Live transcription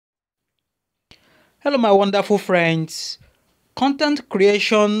Hello, my wonderful friends. Content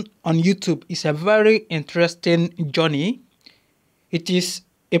creation on YouTube is a very interesting journey. It is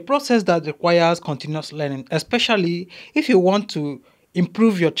a process that requires continuous learning, especially if you want to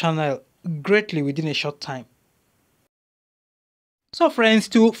improve your channel greatly within a short time. So, friends,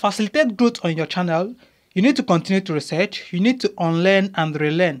 to facilitate growth on your channel, you need to continue to research, you need to unlearn and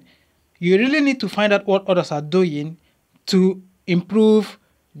relearn. You really need to find out what others are doing to improve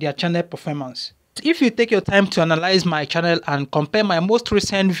their channel performance. If you take your time to analyze my channel and compare my most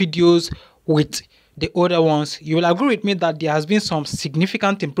recent videos with the older ones, you will agree with me that there has been some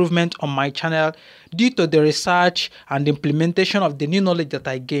significant improvement on my channel due to the research and implementation of the new knowledge that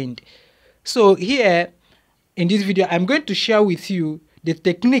I gained. So here in this video, I'm going to share with you the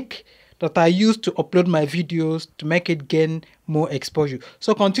technique that I use to upload my videos to make it gain more exposure.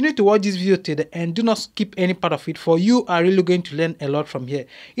 So continue to watch this video till the end. Do not skip any part of it, for you are really going to learn a lot from here.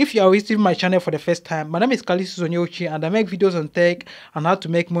 If you are visiting my channel for the first time, my name is Kalisu Sonyochi and I make videos on tech and how to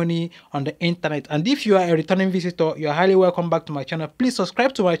make money on the internet. And if you are a returning visitor, you are highly welcome back to my channel. Please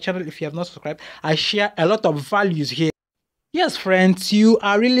subscribe to my channel if you have not subscribed. I share a lot of values here. Yes, friends, you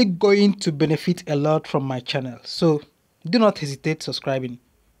are really going to benefit a lot from my channel. So do not hesitate subscribing.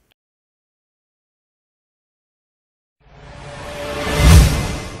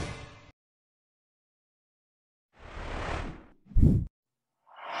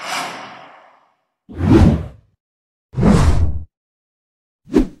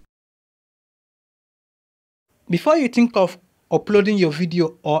 Before you think of uploading your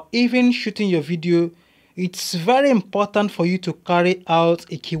video or even shooting your video, it's very important for you to carry out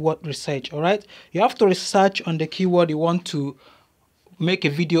a keyword research. All right, you have to research on the keyword you want to make a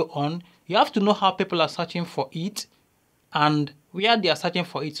video on. You have to know how people are searching for it and where they are searching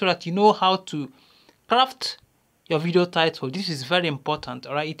for it, so that you know how to craft your video title. This is very important.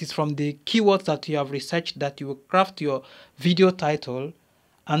 All right, it is from the keywords that you have researched that you will craft your video title,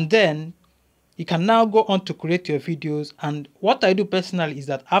 and then you can now go on to create your videos. And what I do personally is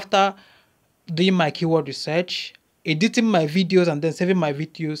that after doing my keyword research, editing my videos and then saving my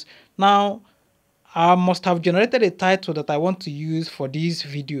videos, now I must have generated a title that I want to use for this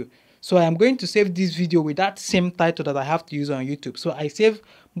video. So I am going to save this video with that same title that I have to use on YouTube. So I save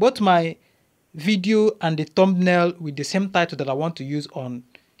both my video and the thumbnail with the same title that I want to use on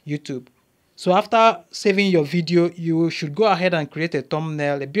YouTube. So after saving your video, you should go ahead and create a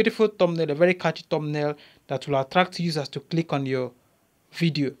thumbnail, a beautiful thumbnail, a very catchy thumbnail that will attract users to click on your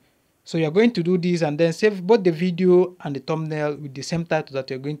video. So you're going to do this and then save both the video and the thumbnail with the same title that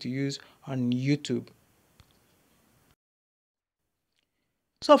you're going to use on YouTube.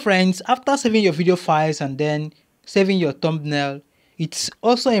 So friends, after saving your video files and then saving your thumbnail, it's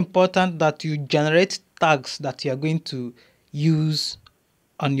also important that you generate tags that you are going to use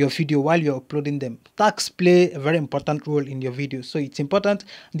on your video while you're uploading them. Tags play a very important role in your video, so it's important.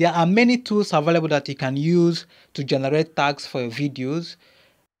 There are many tools available that you can use to generate tags for your videos.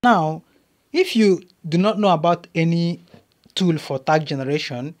 Now, if you do not know about any tool for tag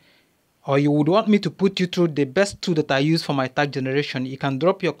generation, or you would want me to put you through the best tool that I use for my tag generation, you can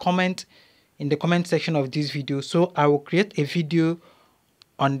drop your comment in the comment section of this video, so I will create a video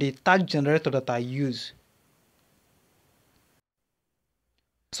on the tag generator that I use.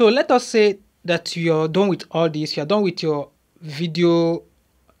 So let us say that you're done with all this, you're done with your video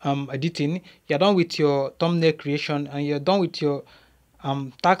editing, you're done with your thumbnail creation, and you're done with your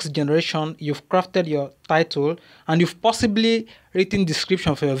tags generation. You've crafted your title and you've possibly written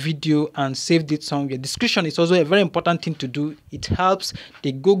description for your video and saved it somewhere. Description is also a very important thing to do. It helps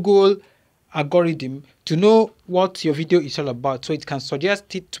the Google algorithm to know what your video is all about, so it can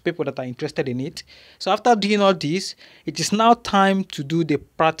suggest it to people that are interested in it. So after doing all this, it is now time to do the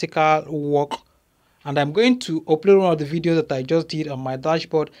practical work, and I'm going to upload one of the videos that I just did on my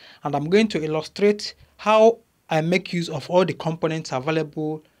dashboard, and I'm going to illustrate how I make use of all the components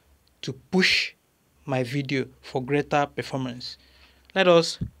available to push my video for greater performance. Let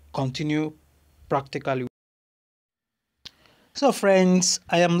us continue practically. So friends,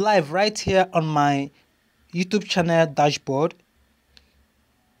 I am live right here on my YouTube channel dashboard.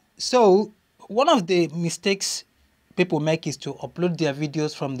 So one of the mistakes people make is to upload their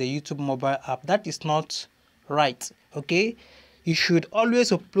videos from the YouTube mobile app. That is not right, okay? You should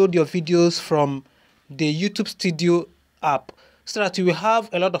always upload your videos from the YouTube Studio app, so that you will have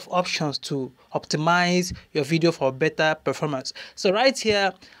a lot of options to optimize your video for better performance. So right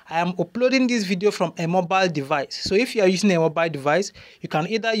here, I am uploading this video from a mobile device. So if you are using a mobile device, you can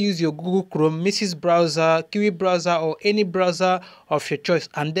either use your Google Chrome, Mrs. browser, Kiwi browser, or any browser of your choice.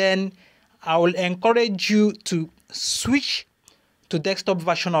 And then I will encourage you to switch to desktop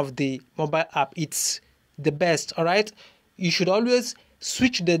version of the mobile app. It's the best. All right, you should always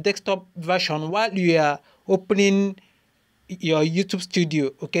switch the desktop version while you are opening your YouTube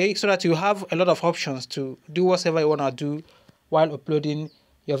Studio, okay, so that you have a lot of options to do whatever you want to do while uploading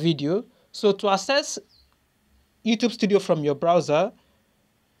your video. So to access YouTube Studio from your browser,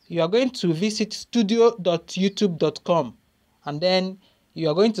 you are going to visit studio.youtube.com, and then you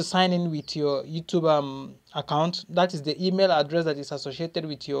are going to sign in with your YouTube account. That is the email address that is associated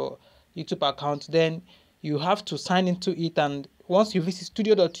with your YouTube account. Then you have to sign into it, and once you visit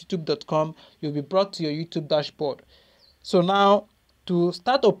studio.youtube.com, you'll be brought to your YouTube dashboard. So now, to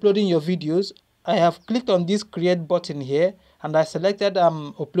start uploading your videos, I have clicked on this create button here, and I selected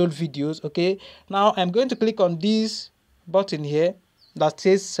upload videos. Okay, now I'm going to click on this button here that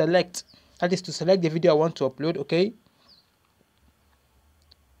says select. That is to select the video I want to upload. Okay,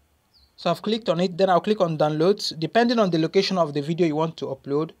 so I've clicked on it. Then I'll click on downloads, depending on the location of the video you want to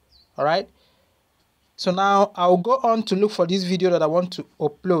upload. All right, so now I'll go on to look for this video that I want to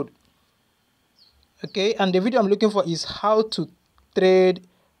upload. Okay, and the video I'm looking for is how to trade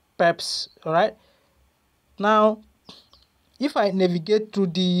peps. All right, now if I navigate through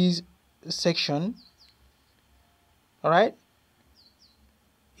this section, all right,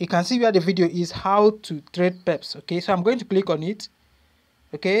 you can see where the video is how to trade peps. Okay, so I'm going to click on it.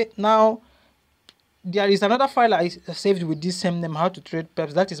 Okay, now there is another file I saved with this same name, how to trade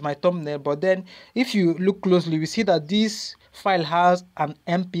peps. That is my thumbnail. But then if you look closely, we see that this file has an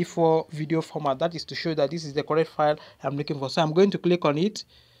MP4 video format. That is to show that this is the correct file I'm looking for. So I'm going to click on it,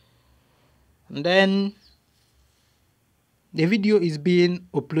 and then the video is being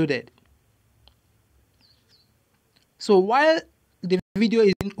uploaded. So while the video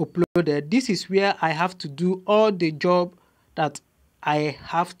is being uploaded, this is where I have to do all the job that I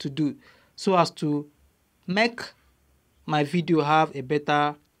have to do so as to make my video have a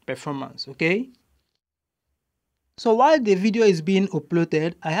better performance. Okay, so while the video is being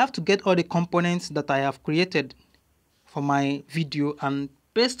uploaded, I have to get all the components that I have created for my video and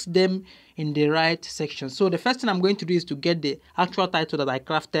paste them in the right section. So the first thing I'm going to do is to get the actual title that I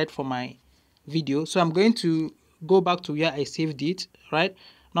crafted for my video. So I'm going to go back to where I saved it. Right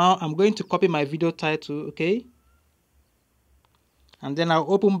now I'm going to copy my video title. Okay, and then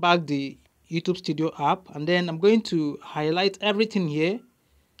I'll open back the YouTube Studio app, and then I'm going to highlight everything here.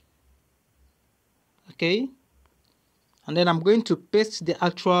 Okay, and then I'm going to paste the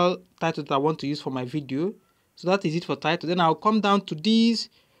actual title that I want to use for my video. So that is it for title. Then I'll come down to this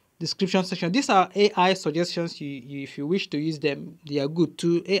description section. These are AI suggestions. If you wish to use them, they are good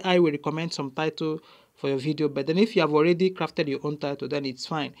too. AI will recommend some title for your video, but then if you have already crafted your own title, then it's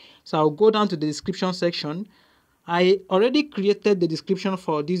fine. So I'll go down to the description section. I already created the description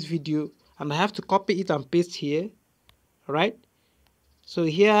for this video, and I have to copy it and paste here. All right, so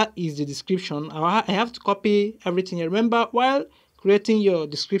here is the description. I have to copy everything here. Remember, while creating your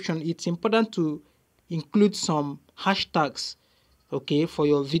description, it's important to include some hashtags, okay, for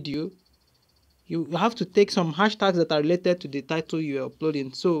your video. You have to take some hashtags that are related to the title you are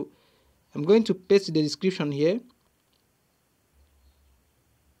uploading. So I'm going to paste the description here.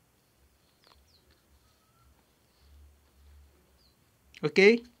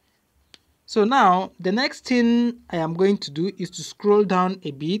 Okay, so now the next thing I am going to do is to scroll down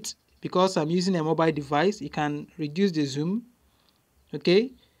a bit. Because I'm using a mobile device, you can reduce the zoom.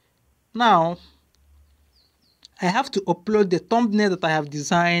 Okay, now I have to upload the thumbnail that I have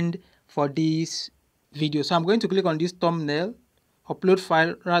designed for this video. So I'm going to click on this thumbnail, upload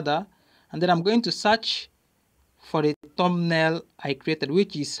file rather, and then I'm going to search for the thumbnail I created,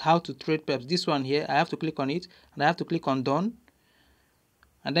 which is how to trade peps. This one here, I have to click on it, and I have to click on done,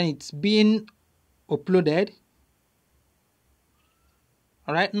 and then it's being uploaded.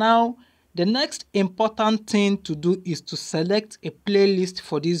 All right, now the next important thing to do is to select a playlist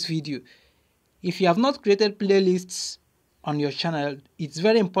for this video. If you have not created playlists on your channel, it's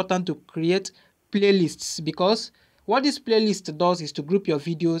very important to create playlists, because what this playlist does is to group your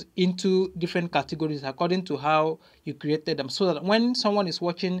videos into different categories according to how you created them, so that when someone is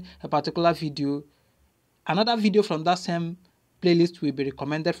watching a particular video, another video from that same playlist will be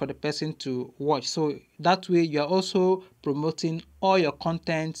recommended for the person to watch. So that way you are also promoting all your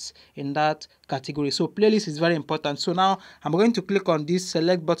contents in that category. So playlist is very important. So now I'm going to click on this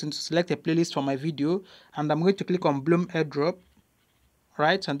select button to select a playlist for my video, and I'm going to click on Bloom Airdrop,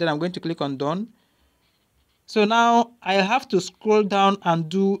 right? And then I'm going to click on done. So now I have to scroll down and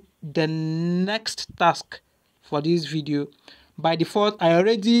do the next task for this video. By default, I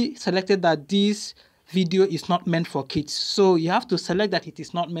already selected that this video is not meant for kids, so you have to select that it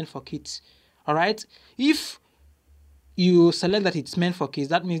is not meant for kids. All right, if you select that it's meant for kids,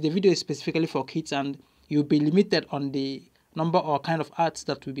 that means the video is specifically for kids, and you'll be limited on the number or kind of ads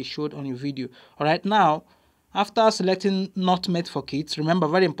that will be showed on your video. All right, now after selecting not meant for kids, remember,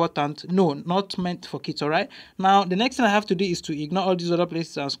 very important, no, not meant for kids. All right, now the next thing I have to do is to ignore all these other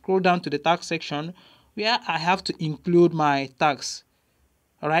places and scroll down to the tag section where I have to include my tags.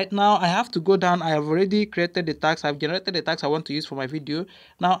 All right, now I have to go down. I have already created the tags. I've generated the tags I want to use for my video.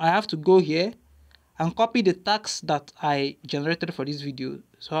 Now I have to go here and copy the tags that I generated for this video.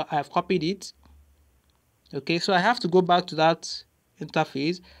 So I have copied it. Okay, so I have to go back to that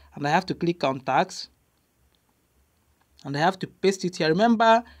interface and I have to click on tags and I have to paste it here.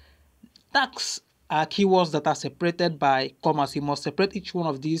 Remember, tags are keywords that are separated by commas. You must separate each one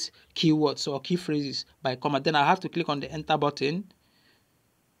of these keywords or key phrases by comma. Then I have to click on the enter button.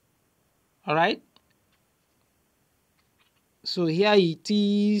 All right, so here it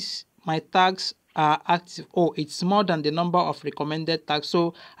is. My tags are active. Oh, it's more than the number of recommended tags,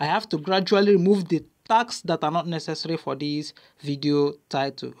 so I have to gradually remove the tags that are not necessary for this video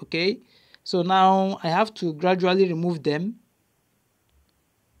title. Okay, so now I have to gradually remove them.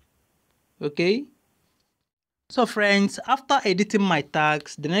 Okay, so friends, after editing my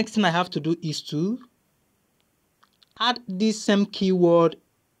tags, the next thing I have to do is to add this same keyword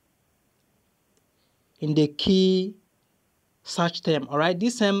in the key search term. All right,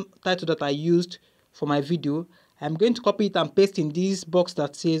 this same title that I used for my video, I'm going to copy it and paste in this box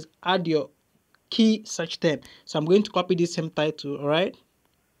that says add your key search term. So I'm going to copy this same title. All right,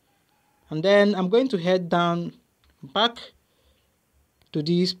 and then I'm going to head down back to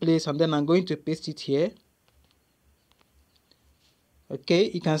this place and then I'm going to paste it here.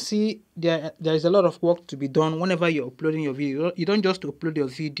 Okay, you can see there is a lot of work to be done whenever you're uploading your video. You don't just upload your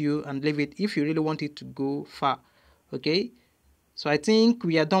video and leave it if you really want it to go far. Okay, so I think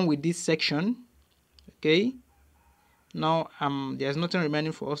we are done with this section. Okay, now there's nothing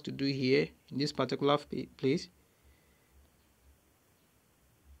remaining for us to do here in this particular place.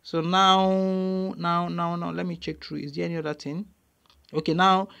 So now let me check through. Is there any other thing? Okay,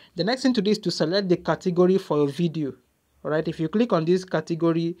 now the next thing to do is to select the category for your video. All right, if you click on this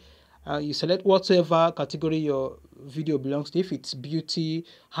category, you select whatever category your video belongs to. If it's beauty,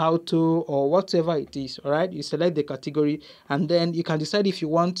 how to, or whatever it is. All right, you select the category and then you can decide if you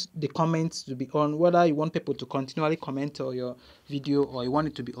want the comments to be on, whether you want people to continually comment on your video or you want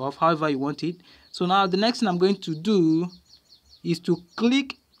it to be off, however you want it. So now the next thing I'm going to do is to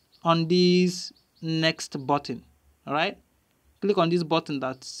click on this next button. All right, click on this button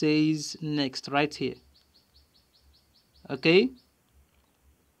that says next right here. Okay,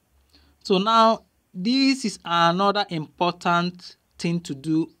 so now this is another important thing to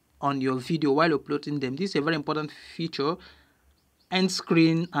do on your video while uploading them. This is a very important feature. End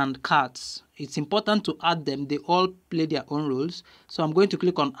screen and cards, it's important to add them. They all play their own roles. So I'm going to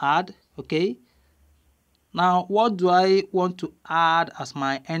click on add. Okay, now what do I want to add as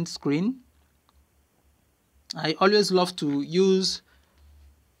my end screen? I always love to use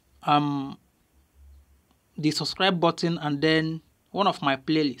the subscribe button and then one of my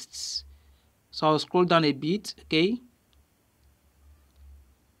playlists. So I'll scroll down a bit. Okay,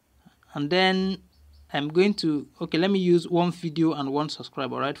 and then I'm going to, okay, let me use one video and one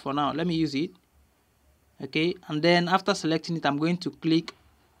subscribe. All right, for now let me use it. Okay, and then after selecting it, I'm going to click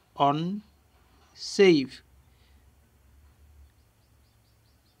on save.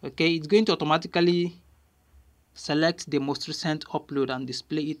 Okay, it's going to automatically select the most recent upload and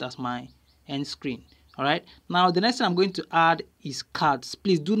display it as my end screen. All right, now the next thing I'm going to add is cards.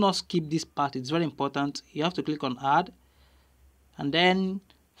 Please do not skip this part, it's very important. You have to click on add, and then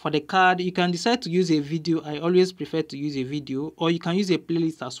for the card you can decide to use a video. I always prefer to use a video, or you can use a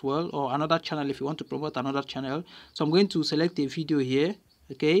playlist as well, or another channel if you want to promote another channel. So I'm going to select a video here.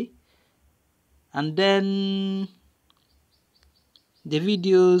 Okay, and then the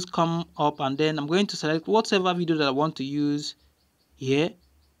videos come up and then I'm going to select whatever video that I want to use here.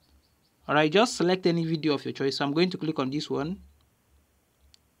 All right, just select any video of your choice. So I'm going to click on this one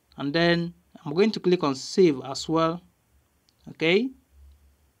and then I'm going to click on save as well. Okay,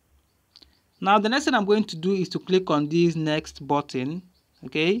 now the next thing I'm going to do is to click on this next button.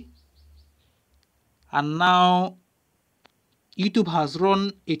 Okay, and now YouTube has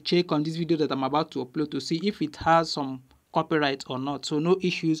run a check on this video that I'm about to upload to see if it has some copyright or not. So no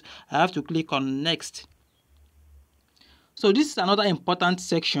issues. I have to click on next. So this is another important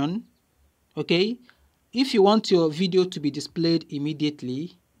section. Okay, if you want your video to be displayed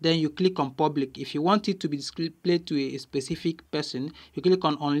immediately, then you click on public. If you want it to be displayed to a specific person, you click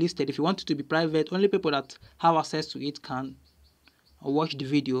on unlisted. If you want it to be private, only people that have access to it can watch the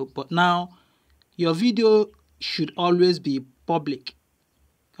video. But now your video should always be public.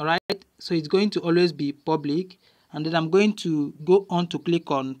 All right, so it's going to always be public, and then I'm going to go on to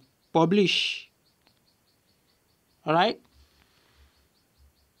click on publish. All right,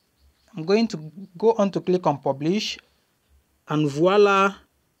 I'm going to go on to click on publish, and voila,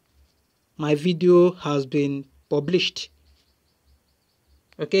 my video has been published.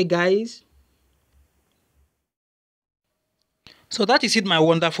 Okay guys, so that is it, my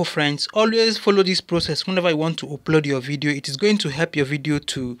wonderful friends. Always follow this process whenever you want to upload your video. It is going to help your video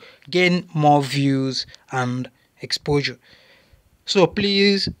to gain more views and exposure. So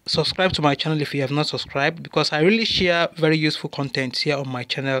please subscribe to my channel if you have not subscribed, because I really share very useful content here on my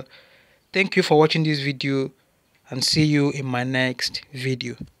channel. Thank you for watching this video, and see you in my next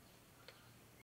video.